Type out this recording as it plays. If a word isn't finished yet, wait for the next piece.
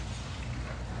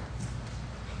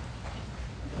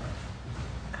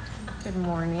Good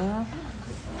morning.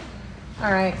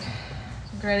 All right,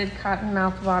 dreaded cotton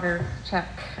mouth water check.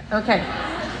 Okay,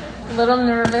 a little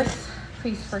nervous.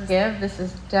 Please forgive. This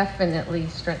is definitely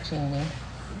stretching me.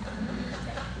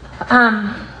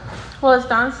 Well, as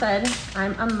Dawn said,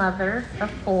 I'm a mother of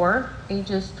 4,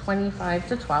 ages 25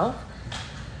 to 12,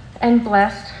 and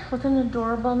blessed with an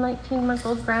adorable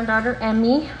 19-month-old granddaughter,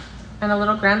 Emmy, and a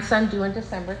little grandson due in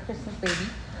December, Christmas baby,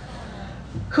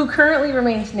 who currently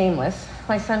remains nameless.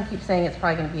 My son keeps saying it's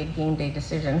probably going to be a game day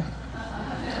decision.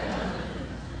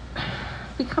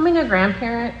 Becoming a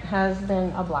grandparent has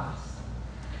been a blast.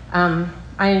 I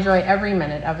enjoy every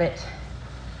minute of it.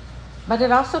 But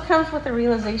it also comes with the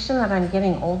realization that I'm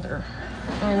getting older.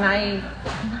 And I'm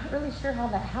not really sure how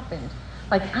that happened.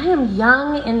 Like, I am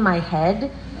young in my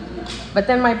head, but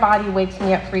then my body wakes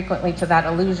me up frequently to that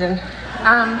illusion.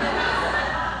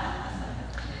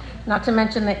 Not to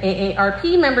mention the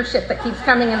AARP membership that keeps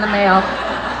coming in the mail.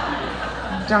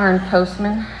 Darn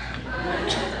postman.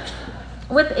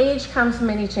 With age comes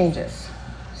many changes.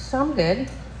 Some good,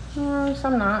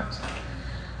 some not.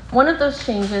 One of those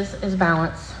changes is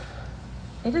balance.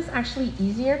 It is actually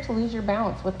easier to lose your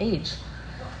balance with age.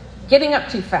 Getting up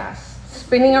too fast,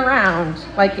 spinning around,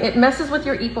 like it messes with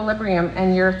your equilibrium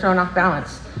and you're thrown off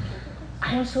balance.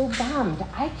 I am so bummed.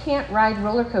 I can't ride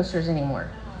roller coasters anymore.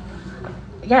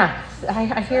 Yeah,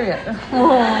 I hear you.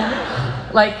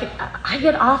 Like, I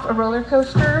get off a roller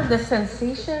coaster, the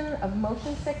sensation of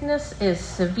motion sickness is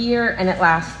severe and it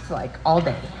lasts like all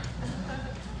day.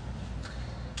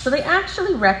 So they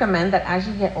actually recommend that as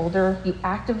you get older, you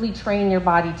actively train your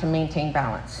body to maintain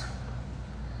balance.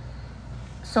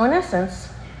 So in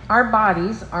essence, our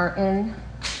bodies are in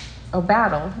a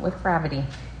battle with gravity.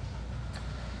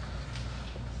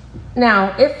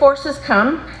 Now, if forces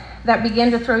come that begin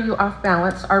to throw you off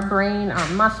balance, our brain, our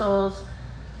muscles,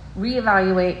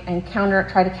 reevaluate and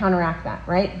try to counteract that,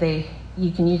 right?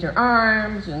 You can use your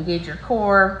arms, you engage your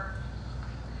core.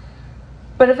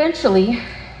 But eventually,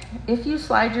 if you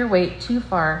slide your weight too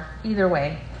far, either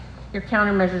way, your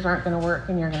countermeasures aren't going to work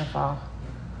and you're going to fall.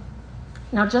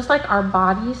 Now, just like our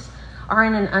bodies are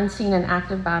in an unseen and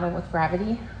active battle with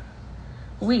gravity,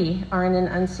 we are in an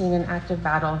unseen and active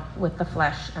battle with the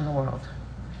flesh and the world.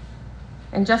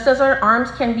 And just as our arms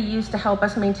can be used to help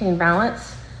us maintain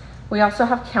balance, we also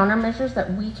have countermeasures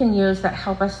that we can use that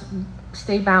help us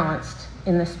stay balanced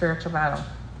in this spiritual battle.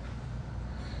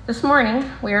 This morning,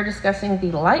 we are discussing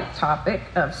the light topic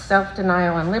of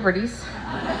self-denial and liberties.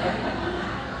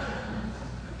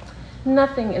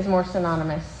 Nothing is more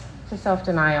synonymous to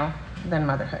self-denial than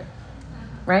motherhood,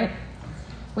 right?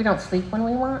 We don't sleep when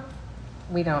we want.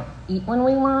 We don't eat when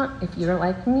we want. If you're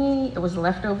like me, it was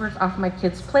leftovers off my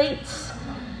kids' plates.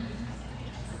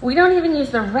 We don't even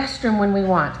use the restroom when we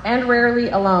want, and rarely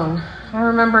alone. I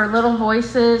remember little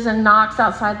voices and knocks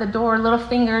outside the door, little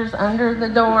fingers under the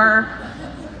door.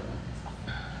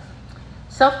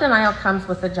 Self-denial comes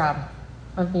with the job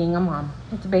of being a mom.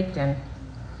 It's baked in.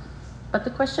 But the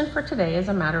question for today is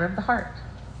a matter of the heart.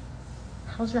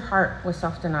 How's your heart with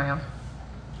self-denial?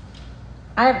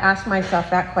 I have asked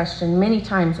myself that question many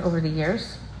times over the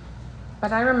years,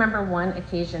 but I remember one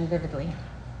occasion vividly.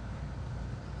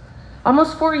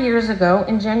 Almost 4 years ago,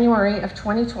 in January of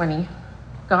 2020,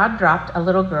 God dropped a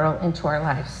little girl into our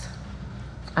lives.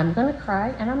 I'm going to cry,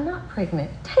 and I'm not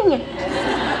pregnant. Dang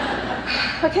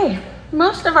it. Okay,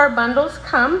 most of our bundles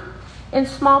come in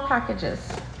small packages,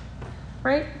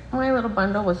 right? My little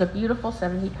bundle was a beautiful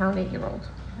 70-pound 8-year-old.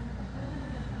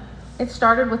 It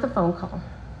started with a phone call.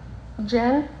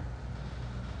 Jen,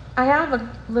 I have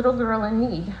a little girl in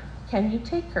need. Can you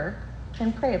take her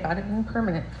and pray about it being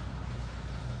permanent?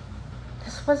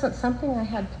 This wasn't something I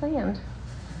had planned.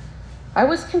 I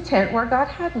was content where God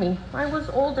had me. I was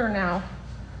older now.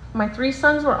 My 3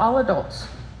 sons were all adults.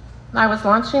 I was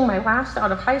launching my last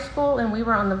out of high school, and we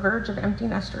were on the verge of empty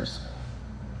nesters.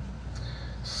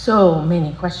 So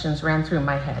many questions ran through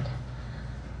my head.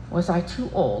 Was I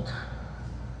too old?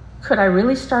 Could I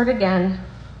really start again?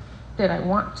 Did I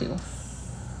want to?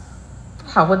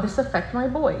 How would this affect my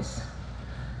boys?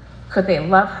 Could they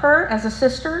love her as a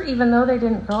sister even though they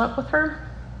didn't grow up with her?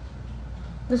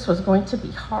 This was going to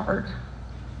be hard.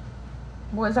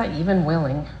 Was I even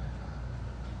willing?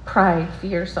 Pride,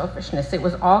 fear, selfishness. It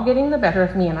was all getting the better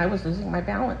of me and I was losing my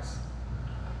balance.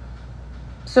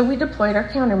 So we deployed our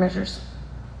countermeasures.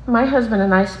 My husband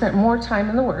and I spent more time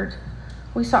in the Word.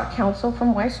 We sought counsel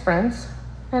from wise friends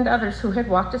and others who had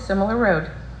walked a similar road.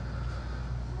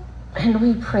 And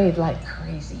we prayed like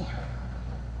crazy.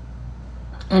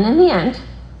 And in the end,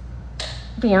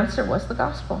 the answer was the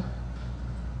gospel.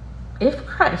 If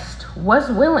Christ was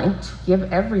willing to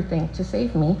give everything to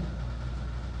save me,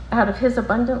 Out of his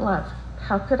abundant love,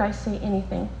 how could I say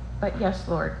anything but, yes,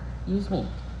 Lord, use me?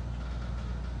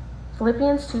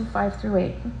 Philippians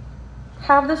 2:5-8.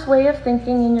 Have this way of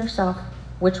thinking in yourself,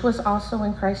 which was also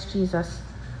in Christ Jesus,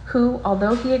 who,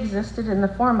 although he existed in the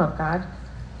form of God,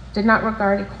 did not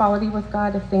regard equality with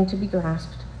God a thing to be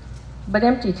grasped, but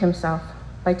emptied himself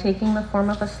by taking the form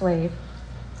of a slave,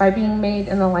 by being made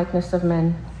in the likeness of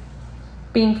men.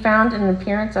 Being found in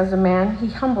appearance as a man, he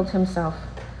humbled himself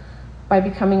by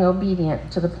becoming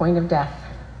obedient to the point of death,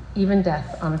 even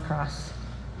death on a cross.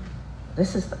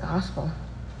 This is the gospel.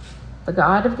 The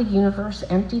God of the universe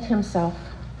emptied himself,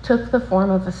 took the form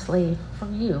of a slave for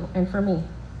you and for me.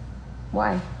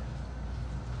 Why?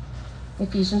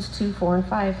 Ephesians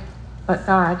 2:4-5. But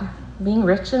God, being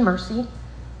rich in mercy,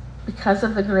 because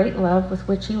of the great love with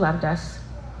which he loved us,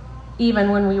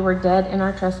 even when we were dead in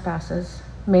our trespasses,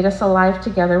 made us alive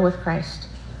together with Christ.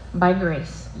 By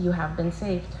grace you have been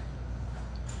saved.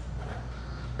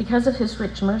 Because of his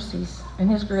rich mercies and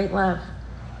his great love,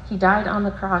 he died on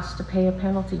the cross to pay a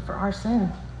penalty for our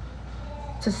sin,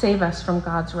 to save us from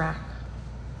God's wrath.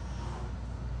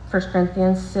 1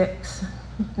 Corinthians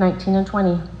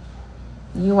 6:19-20.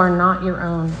 You are not your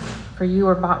own, for you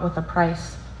are bought with a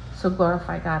price, so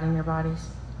glorify God in your bodies.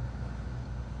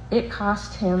 It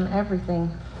cost him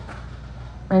everything,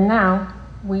 and now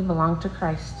we belong to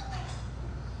Christ.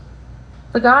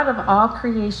 The God of all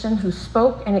creation, who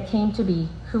spoke and it came to be,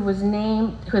 who has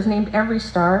named every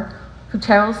star, who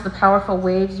tells the powerful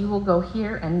waves, you will go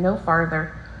here and no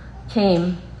farther,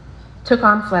 came, took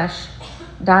on flesh,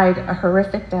 died a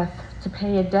horrific death to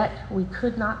pay a debt we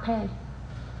could not pay,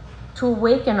 to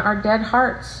awaken our dead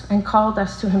hearts, and called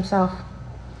us to himself,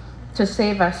 to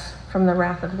save us from the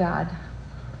wrath of God.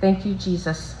 Thank you,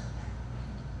 Jesus.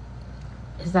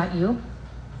 Is that you?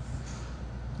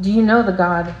 Do you know the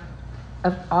God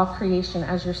of all creation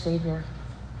as your Savior?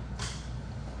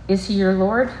 Is he your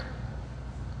Lord?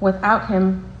 Without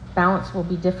him, balance will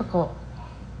be difficult.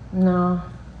 No,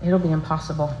 it'll be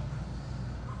impossible.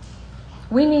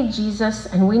 We need Jesus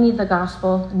and we need the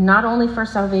gospel, not only for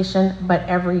salvation, but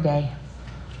every day.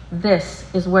 This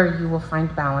is where you will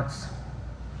find balance.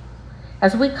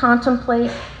 As we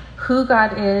contemplate who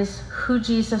God is, who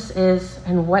Jesus is,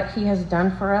 and what he has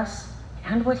done for us,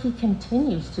 and what he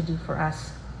continues to do for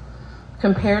us,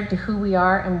 compared to who we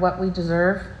are and what we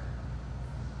deserve,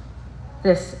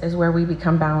 this is where we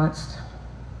become balanced.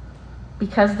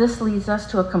 Because this leads us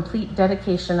to a complete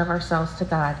dedication of ourselves to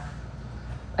God,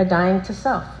 a dying to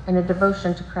self and a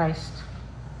devotion to Christ.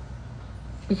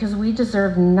 Because we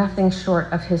deserve nothing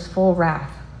short of his full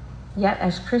wrath, yet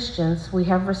as Christians we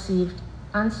have received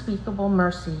unspeakable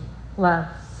mercy, love,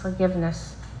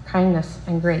 forgiveness, kindness,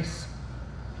 and grace.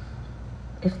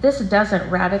 If this doesn't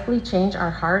radically change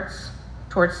our hearts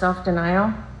towards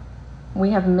self-denial,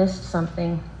 we have missed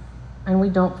something and we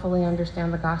don't fully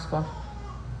understand the gospel.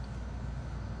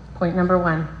 Point number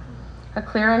 1, a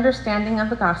clear understanding of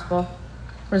the gospel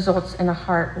results in a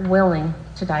heart willing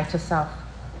to die to self.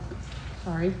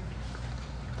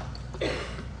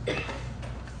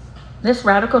 This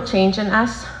radical change in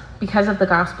us, because of the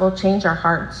gospel, change our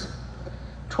hearts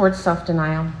towards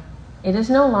self-denial. It is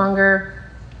no longer,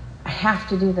 I have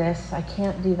to do this, I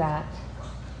can't do that.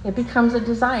 It becomes a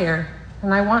desire,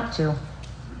 and I want to.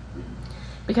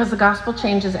 Because the gospel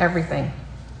changes everything,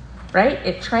 right?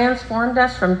 It transformed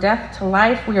us from death to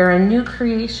life. We are a new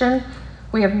creation.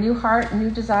 We have new heart, new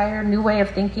desire, new way of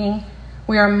thinking.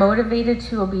 We are motivated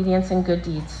to obedience and good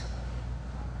deeds.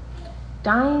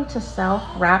 Dying to self,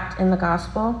 wrapped in the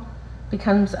gospel,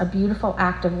 becomes a beautiful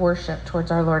act of worship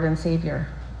towards our Lord and Savior.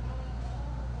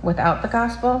 Without the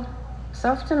gospel,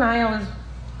 self-denial is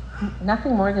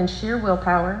nothing more than sheer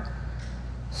willpower,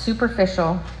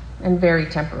 superficial, and very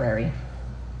temporary.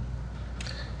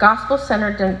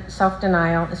 Gospel-centered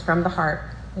self-denial is from the heart.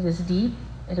 It is deep,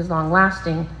 it is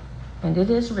long-lasting, and it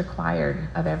is required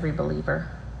of every believer.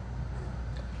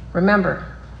 Remember,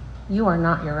 you are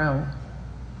not your own.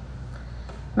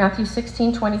 Matthew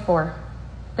 16:24.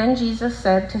 Then Jesus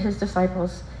said to his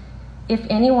disciples, if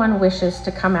anyone wishes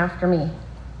to come after me,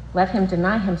 let him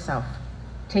deny himself,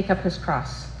 take up his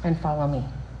cross, and follow me.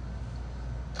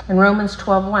 In Romans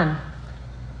 12:1,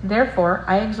 therefore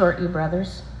I exhort you,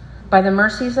 brothers, by the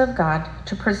mercies of God,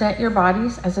 to present your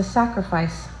bodies as a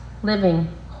sacrifice, living,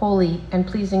 holy, and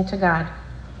pleasing to God,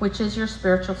 which is your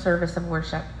spiritual service of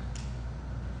worship.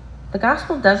 The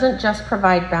gospel doesn't just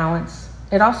provide balance,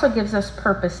 it also gives us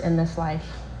purpose in this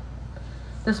life.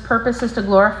 This purpose is to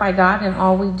glorify God in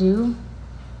all we do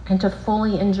and to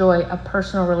fully enjoy a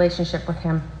personal relationship with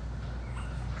him.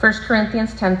 1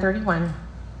 Corinthians 10:31.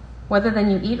 Whether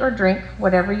then you eat or drink,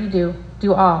 whatever you do,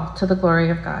 do all to the glory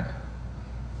of God.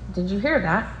 Did you hear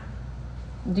that?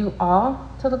 Do all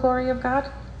to the glory of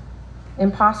God?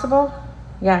 Impossible?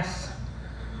 Yes.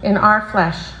 In our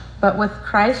flesh, but with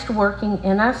Christ working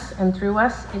in us and through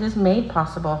us, it is made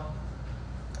possible.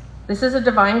 This is a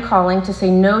divine calling to say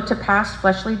no to past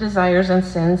fleshly desires and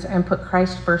sins and put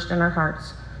Christ first in our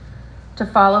hearts. To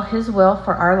follow his will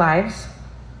for our lives,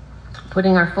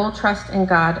 putting our full trust in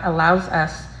God, allows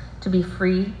us to be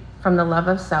free from the love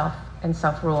of self and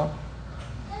self-rule.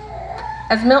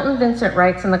 As Milton Vincent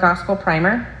writes in the Gospel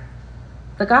Primer,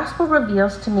 the gospel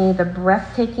reveals to me the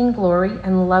breathtaking glory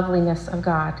and loveliness of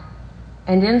God,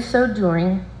 and in so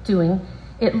doing,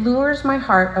 it lures my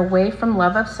heart away from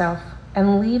love of self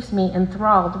and leaves me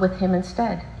enthralled with him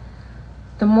instead.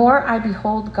 The more I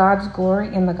behold God's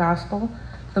glory in the gospel,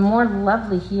 the more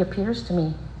lovely he appears to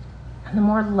me. And the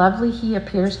more lovely he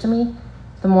appears to me,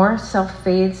 the more self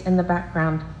fades in the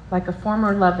background, like a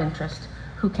former love interest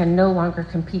who can no longer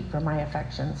compete for my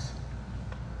affections.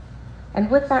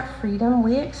 And with that freedom,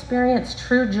 we experience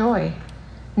true joy,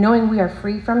 knowing we are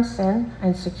free from sin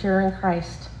and secure in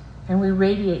Christ, and we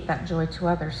radiate that joy to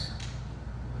others.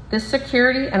 This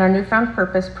security and our newfound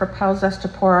purpose propels us to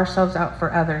pour ourselves out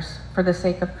for others for the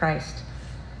sake of Christ.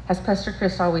 As Pastor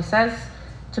Chris always says,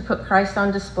 to put Christ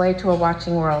on display to a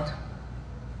watching world.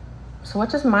 So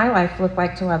what does my life look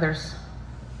like to others?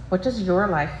 What does your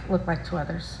life look like to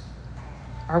others?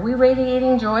 Are we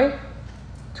radiating joy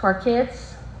to our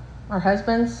kids, our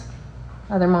husbands,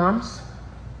 other moms?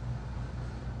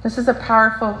 This is a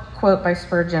powerful quote by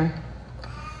Spurgeon.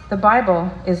 The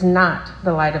Bible is not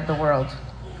the light of the world.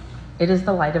 It is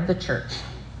the light of the church.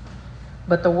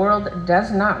 But the world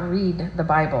does not read the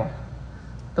Bible.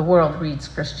 The world reads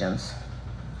Christians.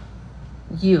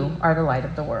 You are the light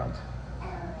of the world.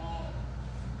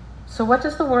 So what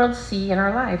does the world see in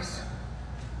our lives?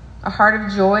 A heart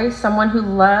of joy, someone who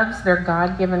loves their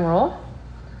God-given role?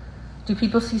 Do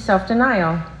people see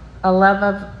self-denial, a love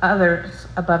of others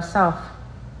above self?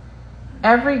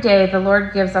 Every day, the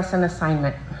Lord gives us an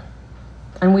assignment,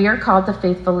 and we are called to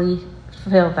faithfully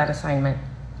fulfill that assignment.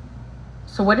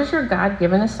 So what is your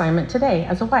God-given assignment today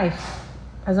as a wife,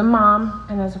 as a mom,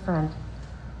 and as a friend?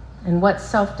 And what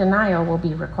self-denial will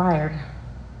be required?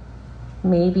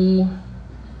 Maybe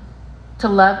to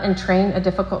love and train a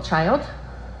difficult child?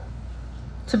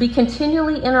 To be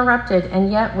continually interrupted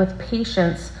and yet with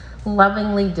patience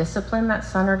lovingly discipline that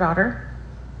son or daughter?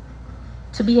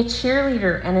 To be a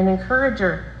cheerleader and an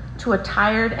encourager to a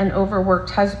tired and overworked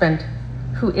husband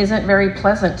who isn't very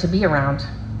pleasant to be around?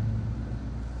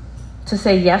 To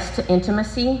say yes to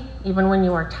intimacy even when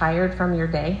you are tired from your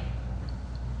day?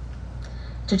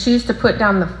 To choose to put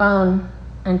down the phone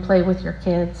and play with your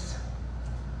kids?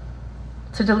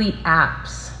 To delete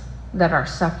apps that are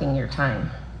sucking your time?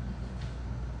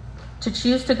 To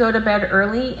choose to go to bed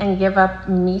early and give up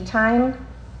me time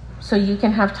so you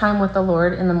can have time with the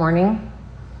Lord in the morning?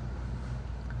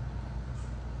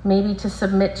 Maybe to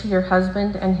submit to your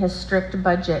husband and his strict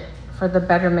budget for the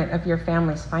betterment of your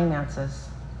family's finances.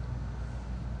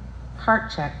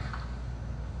 Heart check.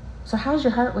 So how's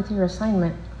your heart with your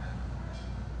assignment?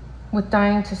 With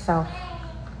dying to self?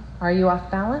 Are you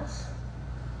off balance?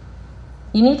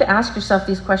 You need to ask yourself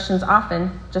these questions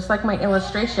often. Just like my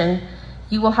illustration,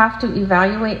 you will have to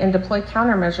evaluate and deploy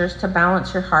countermeasures to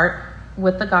balance your heart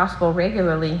with the gospel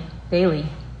regularly, daily.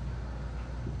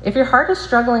 If your heart is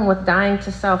struggling with dying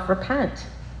to self, repent.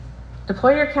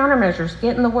 Deploy your countermeasures.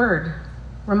 Get in the Word.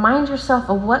 Remind yourself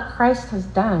of what Christ has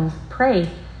done. Pray.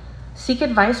 Seek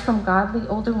advice from godly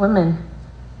older women.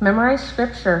 Memorize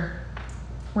Scripture.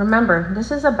 Remember,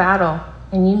 this is a battle,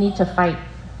 and you need to fight.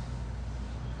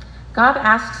 God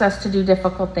asks us to do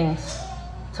difficult things,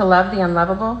 to love the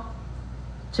unlovable,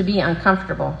 to be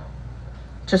uncomfortable,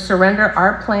 to surrender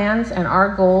our plans and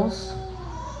our goals,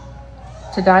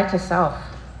 to die to self.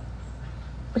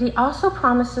 But he also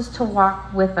promises to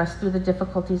walk with us through the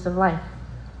difficulties of life.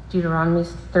 Deuteronomy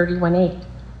 31:8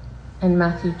 and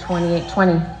Matthew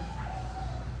 28:20.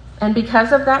 And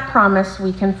because of that promise,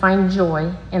 we can find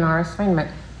joy in our assignment.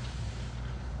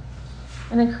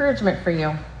 An encouragement for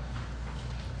you.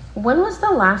 When was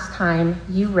the last time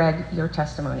you read your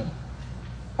testimony?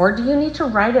 Or do you need to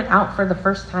write it out for the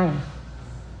first time?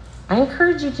 I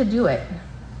encourage you to do it.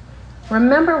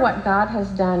 Remember what God has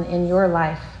done in your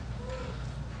life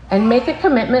and make a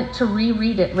commitment to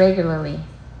reread it regularly.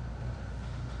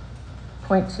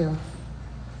 Point 2.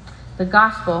 The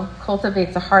gospel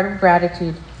cultivates a heart of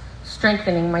gratitude,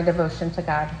 strengthening my devotion to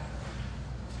God.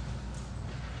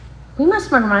 We must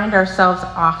remind ourselves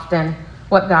often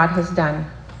what God has done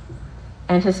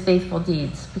and his faithful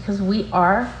deeds, because we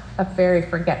are a very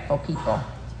forgetful people.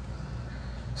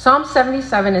 Psalm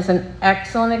 77 is an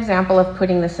excellent example of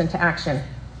putting this into action.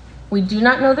 We do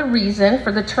not know the reason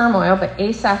for the turmoil, but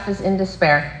Asaph is in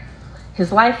despair.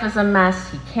 His life is a mess.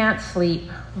 He can't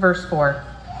sleep. Verse 4,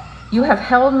 you have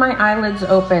held my eyelids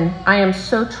open. I am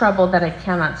so troubled that I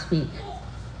cannot speak.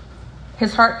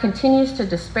 His heart continues to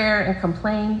despair and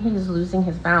complain. He is losing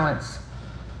his balance.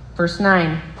 Verse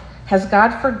 9, has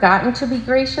God forgotten to be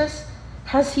gracious?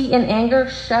 Has he in anger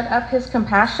shut up his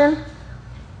compassion?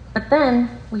 But then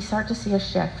we start to see a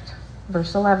shift.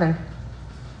 Verse 11,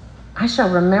 I shall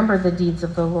remember the deeds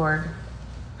of the Lord.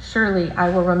 Surely I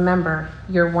will remember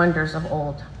your wonders of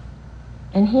old.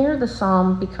 And here the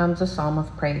psalm becomes a psalm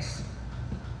of praise.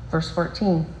 Verse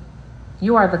 14,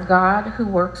 you are the God who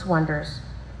works wonders.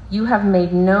 You have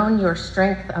made known your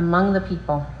strength among the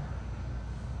people.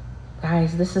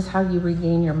 Guys, this is how you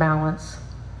regain your balance,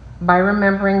 by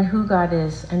remembering who God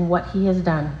is and what he has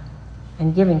done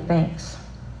and giving thanks.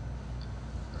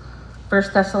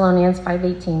 1 Thessalonians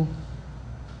 5:18,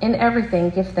 in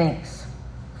everything give thanks,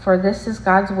 for this is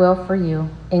God's will for you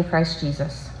in Christ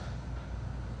Jesus.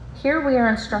 Here we are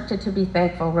instructed to be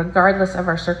thankful regardless of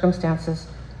our circumstances,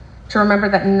 to remember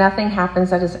that nothing happens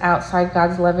that is outside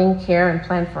God's loving care and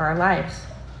plan for our lives.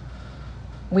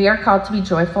 We are called to be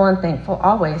joyful and thankful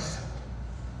always.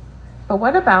 But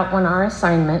what about when our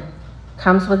assignment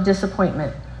comes with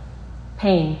disappointment,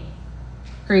 pain,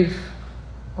 grief,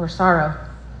 or sorrow?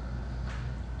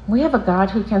 We have a God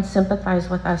who can sympathize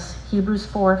with us, Hebrews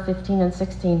 4:15 and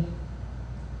 16,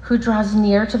 who draws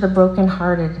near to the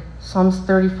brokenhearted, Psalms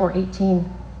 34:18,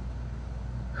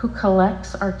 who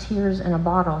collects our tears in a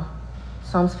bottle,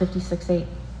 Psalms 56:8,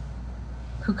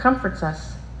 who comforts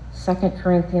us, 2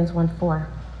 Corinthians 1:4.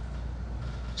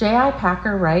 J.I.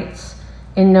 Packer writes,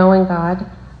 in knowing God,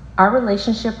 our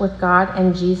relationship with God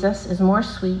and Jesus is more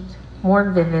sweet, more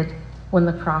vivid when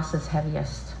the cross is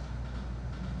heaviest.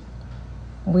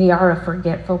 We are a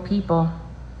forgetful people,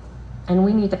 and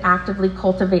we need to actively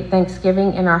cultivate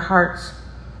thanksgiving in our hearts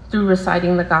through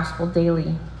reciting the gospel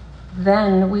daily.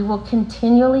 Then we will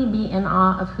continually be in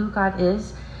awe of who God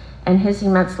is and his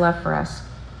immense love for us.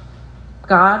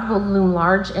 God will loom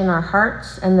large in our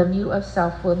hearts, and the view of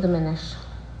self will diminish.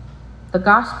 The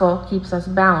gospel keeps us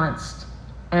balanced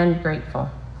and grateful.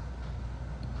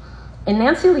 In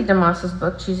Nancy Lee DeMoss's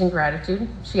book, Choosing Gratitude,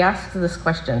 she asks this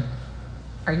question: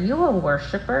 are you a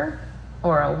worshiper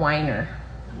or a whiner?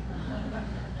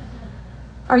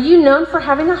 Are you known for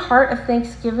having a heart of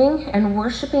thanksgiving and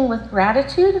worshiping with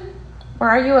gratitude? Or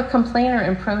are you a complainer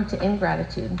and prone to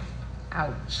ingratitude?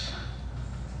 Ouch.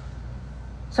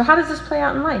 So how does this play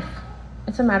out in life?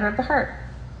 It's a matter of the heart.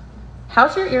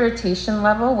 How's your irritation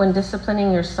level when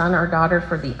disciplining your son or daughter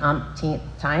for the umpteenth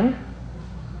time?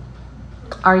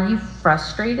 Are you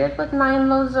frustrated with 9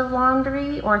 loads of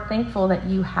laundry, or thankful that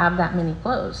you have that many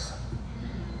clothes?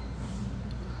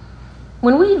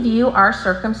 When we view our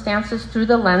circumstances through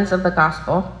the lens of the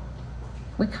gospel,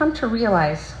 we come to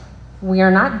realize we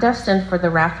are not destined for the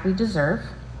wrath we deserve.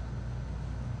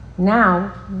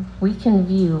 Now we can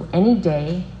view any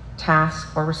day,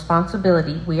 task, or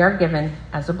responsibility we are given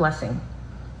as a blessing.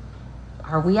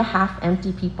 Are we a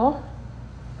half-empty people?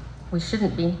 We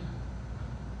shouldn't be.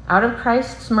 Out of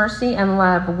Christ's mercy and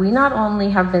love, we not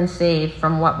only have been saved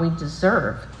from what we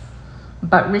deserve,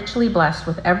 but richly blessed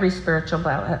with every spiritual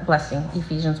blessing,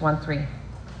 Ephesians 1:3.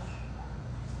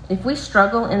 If we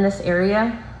struggle in this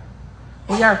area,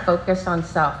 we are focused on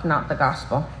self, not the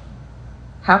gospel.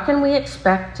 How can we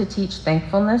expect to teach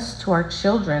thankfulness to our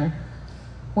children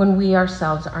when we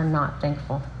ourselves are not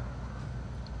thankful?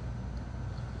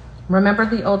 Remember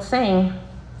the old saying,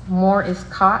 more is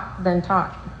caught than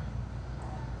taught.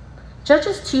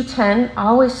 Judges 2:10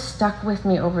 always stuck with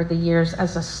me over the years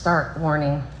as a stark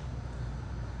warning.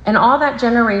 And all that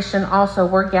generation also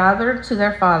were gathered to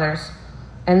their fathers,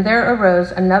 and there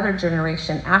arose another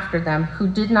generation after them who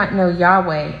did not know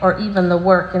Yahweh or even the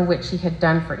work in which he had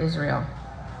done for Israel.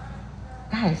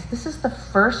 Guys, this is the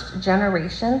first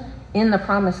generation in the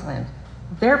promised land.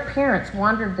 Their parents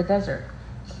wandered the desert.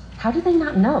 How did they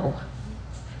not know?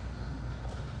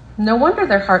 No wonder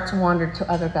their hearts wandered to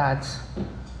other gods.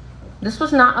 This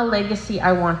was not a legacy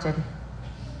I wanted.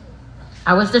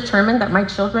 I was determined that my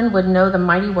children would know the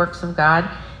mighty works of God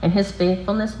and his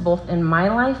faithfulness both in my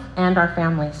life and our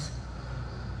families.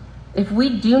 If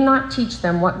we do not teach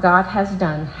them what God has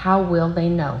done, how will they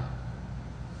know?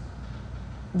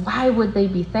 Why would they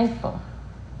be thankful?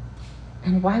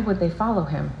 And why would they follow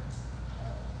him?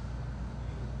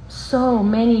 So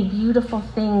many beautiful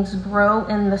things grow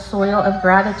in the soil of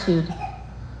gratitude.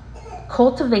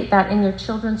 Cultivate that in your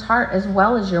children's heart as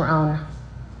well as your own.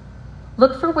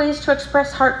 Look for ways to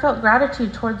express heartfelt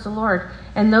gratitude towards the Lord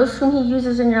and those whom he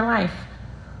uses in your life.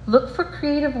 Look for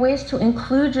creative ways to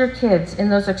include your kids in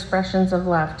those expressions of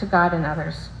love to God and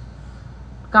others.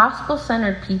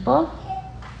 Gospel-centered people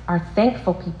are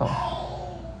thankful people.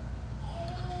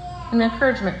 An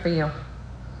encouragement for you.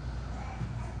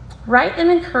 Write an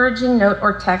encouraging note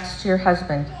or text to your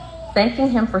husband, thanking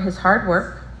him for his hard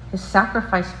work, his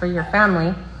sacrifice for your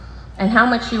family, and how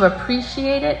much you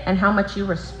appreciate it and how much you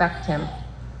respect him.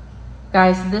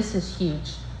 Guys, this is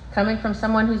huge. Coming from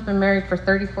someone who's been married for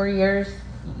 34 years,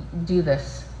 do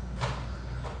this.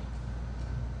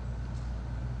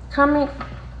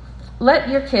 Let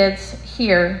your kids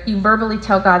hear you verbally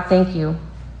tell God thank you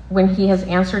when he has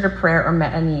answered a prayer or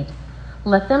met a need.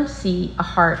 Let them see a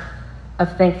heart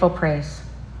of thankful praise.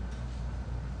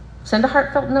 Send a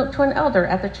heartfelt note to an elder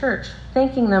at the church,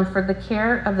 thanking them for the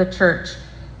care of the church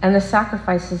and the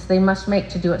sacrifices they must make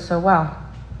to do it so well.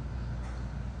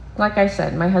 Like I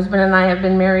said, my husband and I have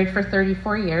been married for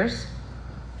 34 years.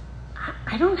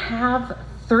 I don't have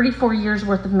 34 years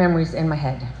worth of memories in my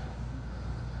head.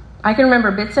 I can remember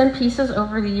bits and pieces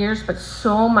over the years, but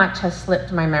so much has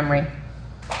slipped my memory.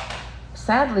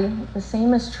 Sadly, the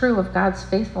same is true of God's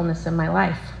faithfulness in my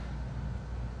life.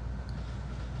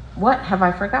 What have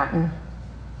I forgotten?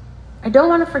 I don't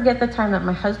want to forget the time that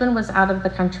my husband was out of the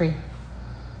country.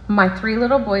 My 3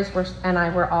 little boys and I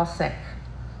were all sick,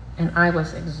 and I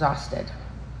was exhausted.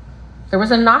 There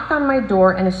was a knock on my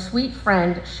door, and a sweet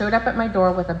friend showed up at my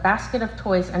door with a basket of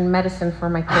toys and medicine for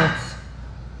my kids.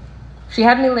 She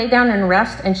had me lay down and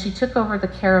rest, and she took over the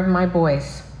care of my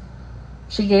boys.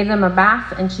 She gave them a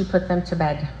bath, and she put them to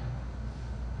bed.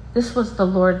 This was the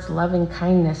Lord's loving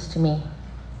kindness to me.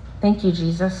 Thank you,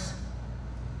 Jesus.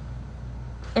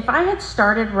 If I had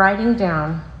started writing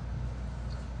down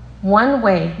one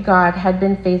way God had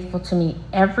been faithful to me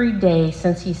every day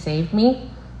since he saved me,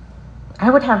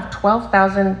 I would have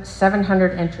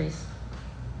 12,700 entries.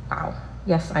 Wow.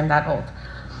 Yes, I'm that old.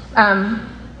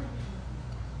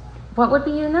 What would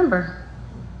be your number?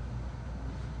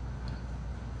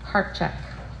 Heart check.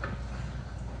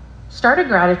 Start a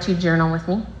gratitude journal with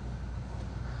me.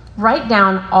 Write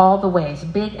down all the ways,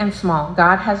 big and small,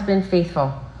 God has been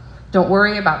faithful. Don't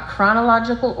worry about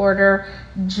chronological order.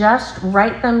 Just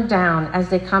write them down as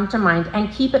they come to mind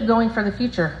and keep it going for the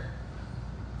future.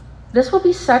 This will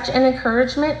be such an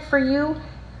encouragement for you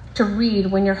to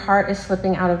read when your heart is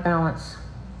slipping out of balance.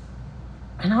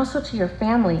 And also to your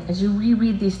family as you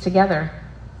reread these together.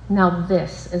 Now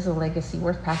this is a legacy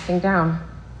worth passing down.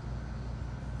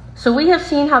 So we have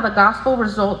seen how the gospel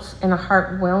results in a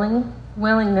heart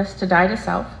willingness to die to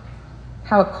self,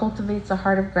 how it cultivates a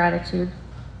heart of gratitude.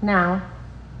 Now,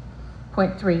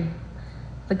 point 3,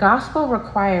 the gospel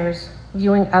requires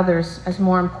viewing others as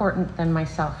more important than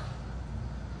myself.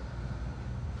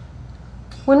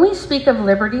 When we speak of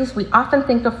liberties, we often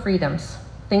think of freedoms,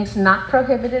 things not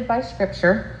prohibited by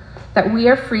Scripture that we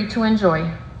are free to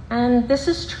enjoy. And this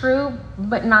is true,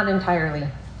 but not entirely.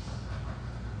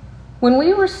 When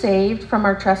we were saved from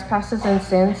our trespasses and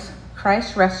sins,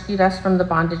 Christ rescued us from the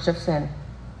bondage of sin.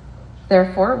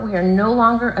 Therefore, we are no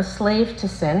longer a slave to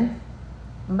sin,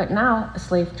 but now a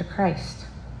slave to Christ.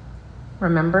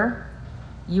 Remember,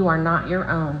 you are not your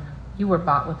own. You were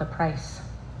bought with a price.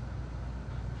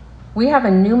 We have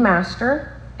a new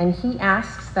master, and he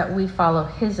asks that we follow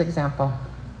his example.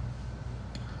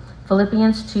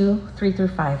 Philippians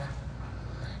 2:3-5.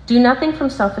 Do nothing from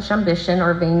selfish ambition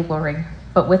or vainglory,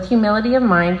 but with humility of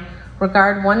mind,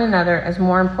 regard one another as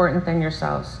more important than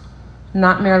yourselves,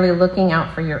 not merely looking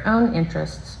out for your own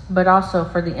interests, but also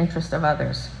for the interest of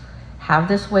others. Have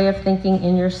this way of thinking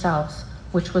in yourselves,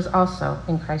 which was also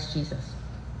in Christ Jesus.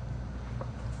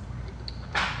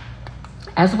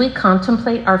 As we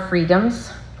contemplate our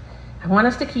freedoms, I want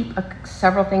us to keep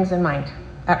several things in mind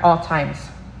at all times.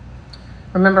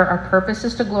 Remember, our purpose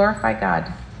is to glorify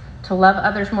God, to love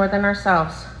others more than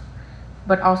ourselves,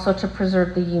 but also to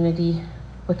preserve the unity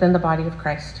within the body of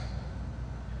Christ.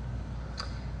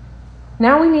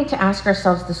 Now we need to ask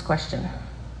ourselves this question.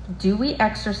 Do we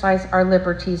exercise our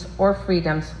liberties or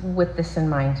freedoms with this in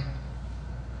mind?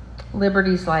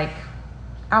 Liberties like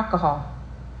alcohol,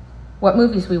 what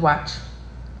movies we watch,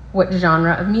 what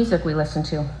genre of music we listen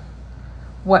to,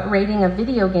 what rating of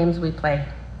video games we play,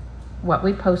 what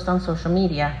we post on social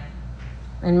media,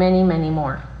 and many, many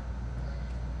more.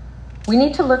 We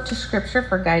need to look to Scripture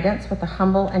for guidance with a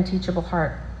humble and teachable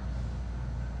heart.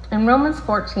 In Romans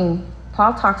 14,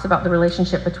 Paul talks about the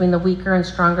relationship between the weaker and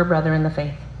stronger brother in the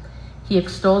faith. He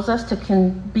extols us to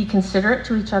be considerate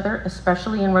to each other,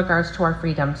 especially in regards to our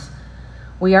freedoms.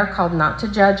 We are called not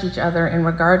to judge each other in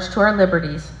regards to our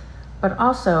liberties, but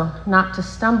also not to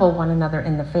stumble one another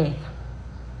in the faith.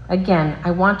 Again,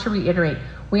 I want to reiterate,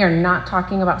 we are not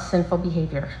talking about sinful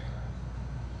behavior.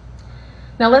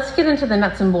 Now let's get into the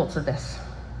nuts and bolts of this.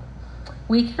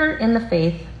 Weaker in the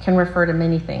faith can refer to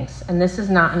many things, and this is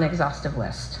not an exhaustive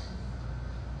list.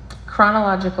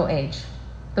 Chronological age,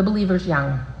 the believer's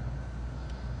young.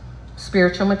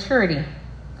 Spiritual maturity,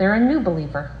 they're a new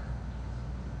believer.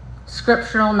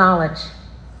 Scriptural knowledge,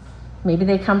 maybe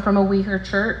they come from a weaker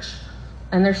church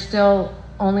and they're still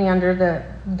only under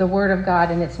the word of God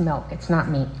and it's milk, it's not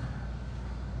meat.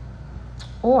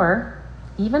 Or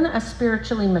even a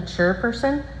spiritually mature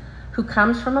person who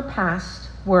comes from a past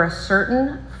where a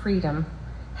certain freedom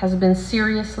has been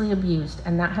seriously abused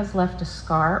and that has left a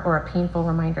scar or a painful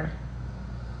reminder.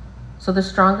 So the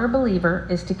stronger believer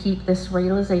is to keep this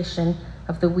realization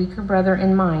of the weaker brother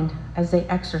in mind as they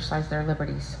exercise their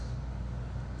liberties.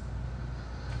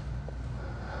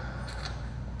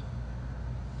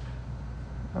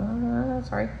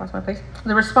 Lost my place.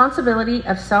 The responsibility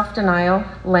of self-denial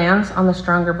lands on the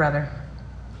stronger brother.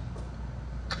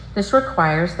 This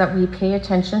requires that we pay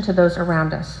attention to those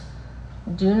around us.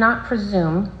 Do not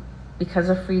presume, because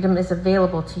a freedom is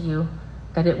available to you,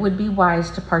 that it would be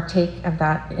wise to partake of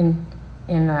that in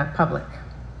public.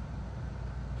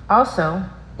 Also,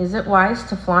 is it wise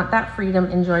to flaunt that freedom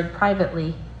enjoyed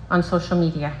privately on social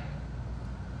media?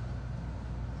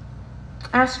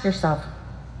 Ask yourself,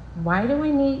 why do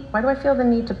I feel the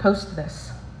need to post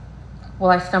this? Will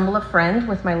I stumble a friend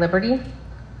with my liberty?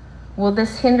 Will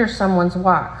this hinder someone's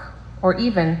walk? Or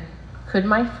even, could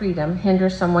my freedom hinder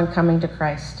someone coming to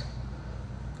Christ?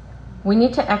 We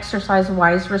need to exercise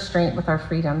wise restraint with our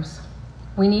freedoms.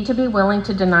 We need to be willing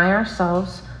to deny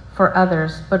ourselves for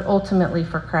others, but ultimately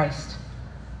for Christ.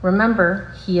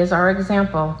 Remember, he is our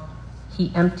example.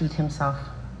 He emptied himself.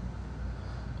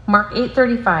 Mark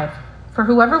 8:35, for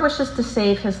whoever wishes to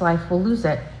save his life will lose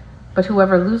it, but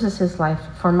whoever loses his life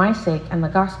for my sake and the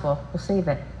gospel will save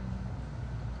it.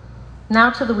 Now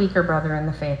to the weaker brother in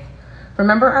the faith.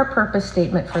 Remember our purpose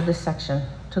statement for this section: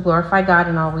 to glorify God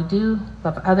in all we do,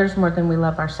 love others more than we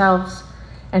love ourselves,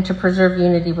 and to preserve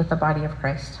unity with the body of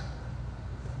Christ.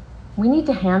 We need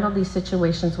to handle these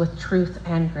situations with truth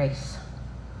and grace.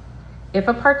 If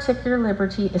a particular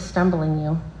liberty is stumbling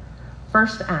you,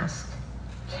 first ask,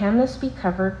 can this be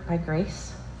covered by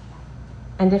grace?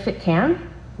 And if it can,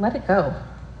 let it go.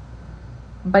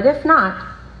 But if not,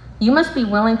 you must be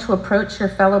willing to approach your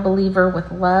fellow believer with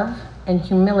love and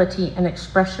humility and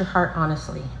express your heart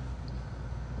honestly.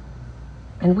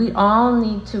 And we all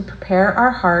need to prepare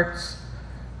our hearts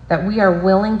that we are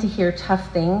willing to hear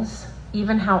tough things,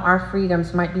 even how our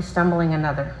freedoms might be stumbling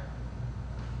another.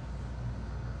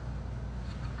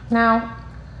 Now,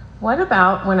 what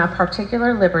about when a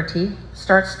particular liberty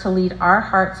starts to lead our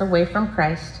hearts away from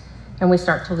Christ and we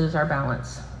start to lose our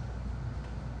balance?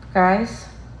 Guys,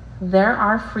 there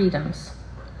are freedoms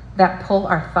that pull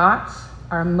our thoughts,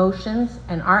 our emotions,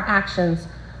 and our actions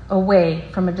away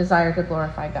from a desire to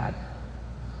glorify God.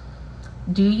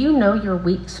 Do you know your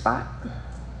weak spot?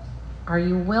 Are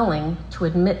you willing to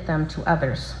admit them to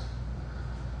others?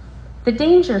 The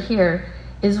danger here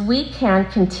is we can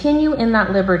continue in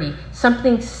that liberty,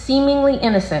 something seemingly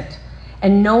innocent,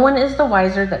 and no one is the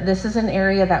wiser that this is an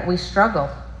area that we struggle.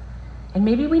 And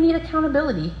maybe we need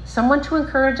accountability, someone to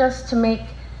encourage us to make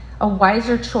a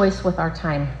wiser choice with our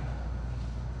time.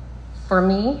 For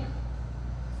me,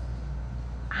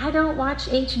 I don't watch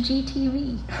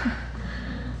HGTV.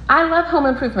 I love home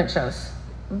improvement shows,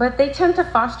 but they tend to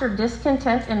foster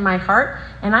discontent in my heart,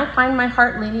 and I find my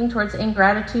heart leaning towards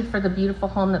ingratitude for the beautiful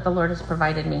home that the Lord has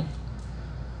provided me.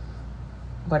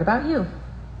 What about you?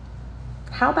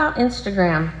 How about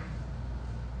Instagram?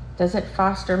 Does it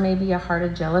foster maybe a heart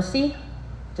of jealousy,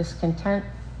 discontent,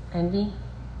 envy?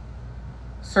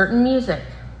 Certain music.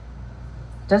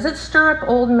 Does it stir up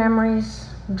old memories,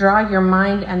 draw your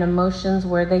mind and emotions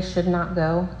where they should not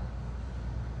go?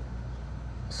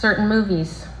 Certain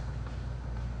movies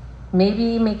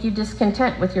maybe make you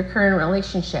discontent with your current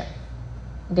relationship.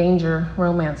 Danger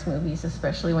romance movies,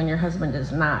 especially when your husband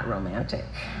is not romantic.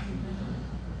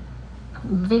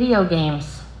 Video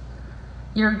games.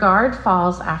 Your guard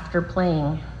falls after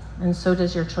playing, and so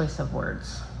does your choice of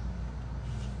words.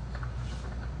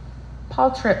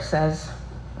 Paul Tripp says,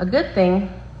 a good thing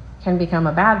can become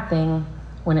a bad thing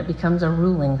when it becomes a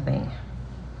ruling thing.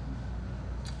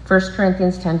 1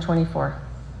 Corinthians 10:24.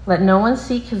 Let no one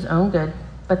seek his own good,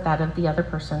 but that of the other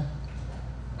person.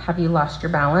 Have you lost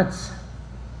your balance?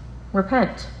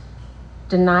 Repent.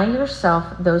 Deny yourself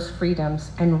those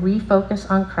freedoms and refocus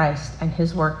on Christ and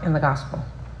his work in the gospel.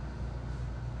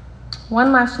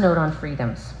 One last note on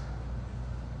freedoms.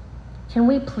 Can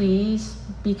we please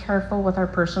be careful with our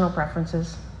personal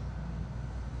preferences?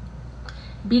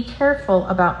 Be careful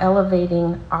about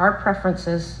elevating our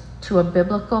preferences to a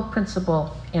biblical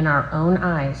principle in our own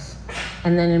eyes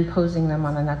and then imposing them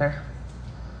on another.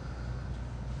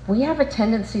 We have a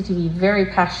tendency to be very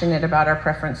passionate about our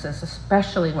preferences,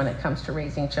 especially when it comes to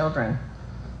raising children.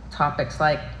 Topics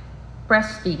like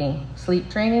breastfeeding,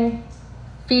 sleep training,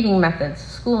 feeding methods,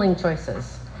 schooling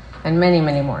choices, and many,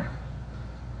 many more.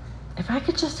 If I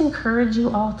could just encourage you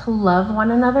all to love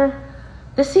one another.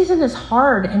 This season is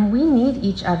hard and we need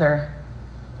each other.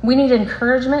 We need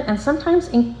encouragement and sometimes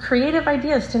creative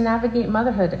ideas to navigate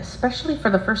motherhood, especially for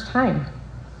the first time.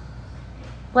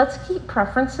 Let's keep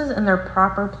preferences in their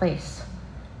proper place.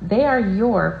 They are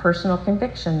your personal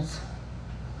convictions.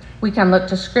 We can look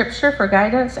to Scripture for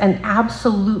guidance and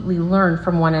absolutely learn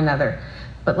from one another,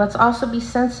 but let's also be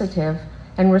sensitive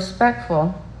and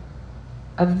respectful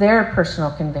of their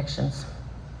personal convictions,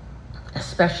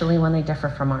 especially when they differ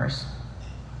from ours.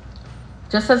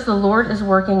 Just as the Lord is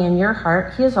working in your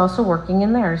heart, He is also working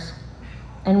in theirs.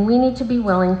 And we need to be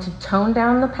willing to tone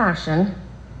down the passion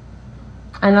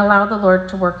and allow the Lord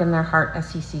to work in their heart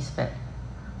as He sees fit.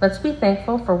 Let's be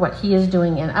thankful for what He is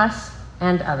doing in us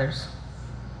and others.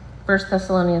 1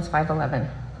 Thessalonians 5:11.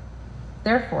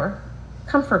 Therefore,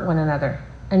 comfort one another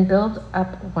and build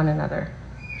up one another,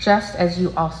 just as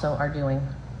you also are doing.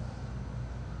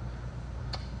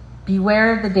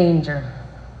 Beware the danger.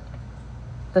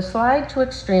 The slide to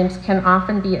extremes can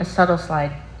often be a subtle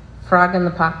slide, frog in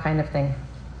the pot kind of thing.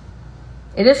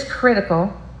 It is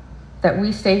critical that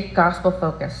we stay gospel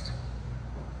focused.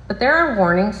 But there are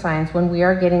warning signs when we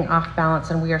are getting off balance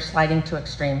and we are sliding to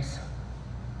extremes.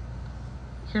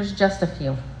 Here's just a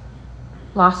few.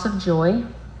 Loss of joy.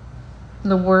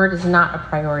 The word is not a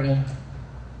priority.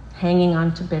 Hanging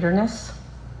on to bitterness.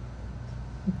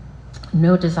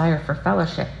 No desire for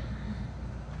fellowship.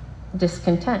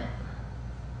 Discontent.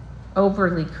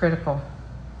 Overly critical.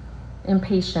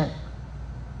 Impatient.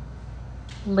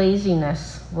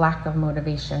 Laziness. Lack of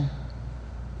motivation.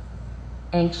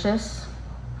 Anxious.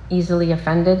 Easily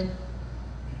offended.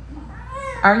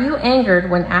 Are you angered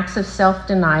when acts of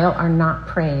self-denial are not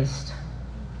praised?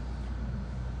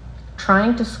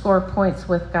 Trying to score points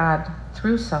with God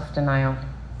through self-denial.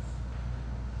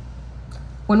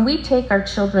 When we take our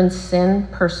children's sin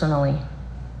personally,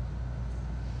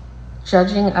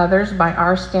 judging others by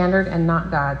our standard and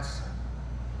not God's.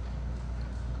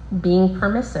 Being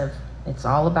permissive, it's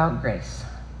all about grace.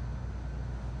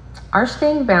 Our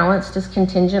staying balanced is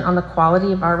contingent on the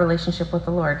quality of our relationship with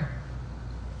the Lord.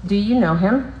 Do you know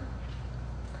Him?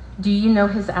 Do you know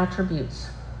His attributes?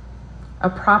 A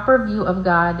proper view of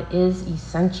God is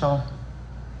essential.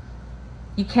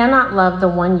 You cannot love the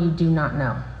one you do not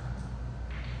know.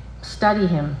 Study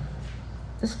Him.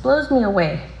 This blows me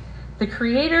away. The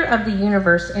Creator of the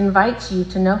universe invites you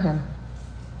to know Him.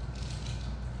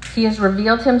 He has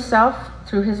revealed Himself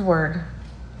through His Word,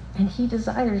 and He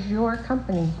desires your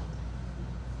company.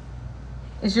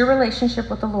 Is your relationship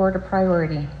with the Lord a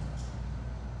priority?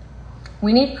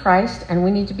 We need Christ, and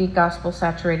we need to be gospel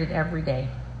saturated every day.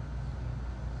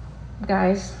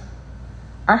 Guys,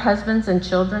 our husbands and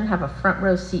children have a front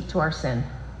row seat to our sin.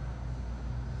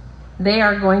 They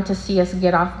are going to see us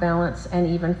get off balance and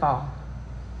even fall.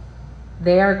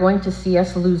 They are going to see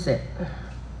us lose it,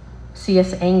 see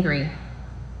us angry,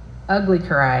 ugly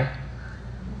cry,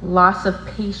 loss of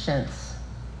patience,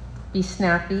 be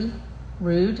snappy,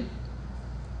 rude.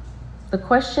 The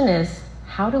question is,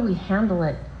 how do we handle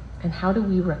it and how do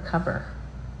we recover?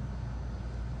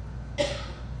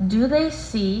 Do they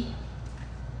see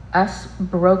us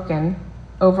broken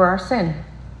over our sin?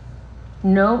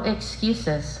 No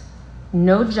excuses,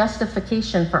 no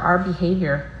justification for our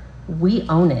behavior. We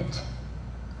own it.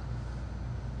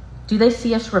 Do they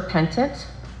see us repentant,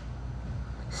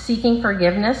 seeking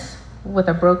forgiveness with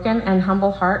a broken and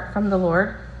humble heart from the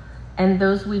Lord and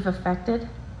those we've affected?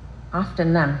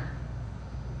 Often them.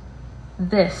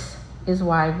 This is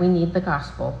why we need the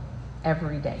gospel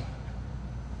every day.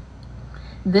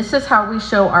 This is how we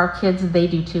show our kids they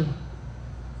do too.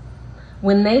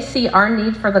 When they see our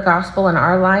need for the gospel in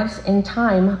our lives, in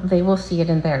time, they will see it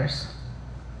in theirs.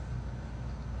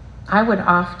 I would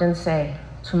often say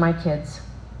to my kids,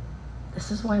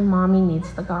 this is why mommy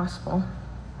needs the gospel.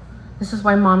 This is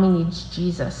why mommy needs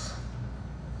Jesus.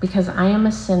 Because I am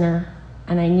a sinner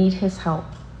and I need His help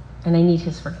and I need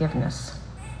His forgiveness.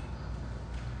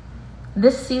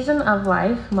 This season of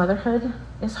life, motherhood,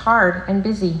 is hard and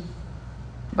busy.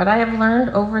 But I have learned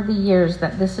over the years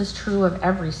that this is true of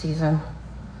every season.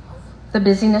 The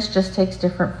busyness just takes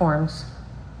different forms.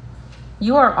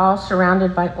 You are all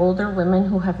surrounded by older women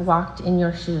who have walked in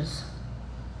your shoes.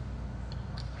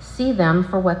 See them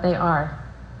for what they are,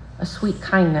 a sweet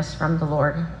kindness from the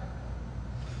Lord.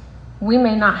 We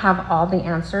may not have all the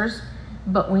answers,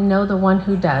 but we know the one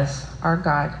who does, our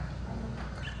God.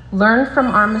 Learn from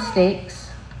our mistakes,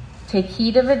 take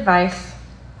heed of advice,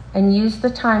 and use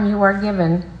the time you are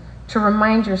given to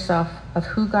remind yourself of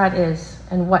who God is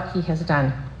and what he has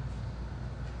done.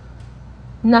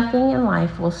 Nothing in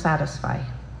life will satisfy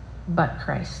but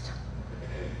Christ.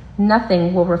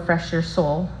 Nothing will refresh your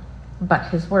soul but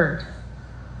his word.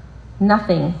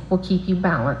 Nothing will keep you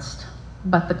balanced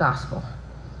but the gospel.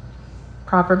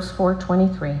 Proverbs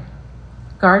 4:23.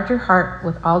 Guard your heart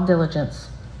with all diligence,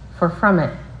 for from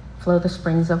it flow the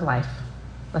springs of life.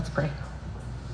 Let's pray.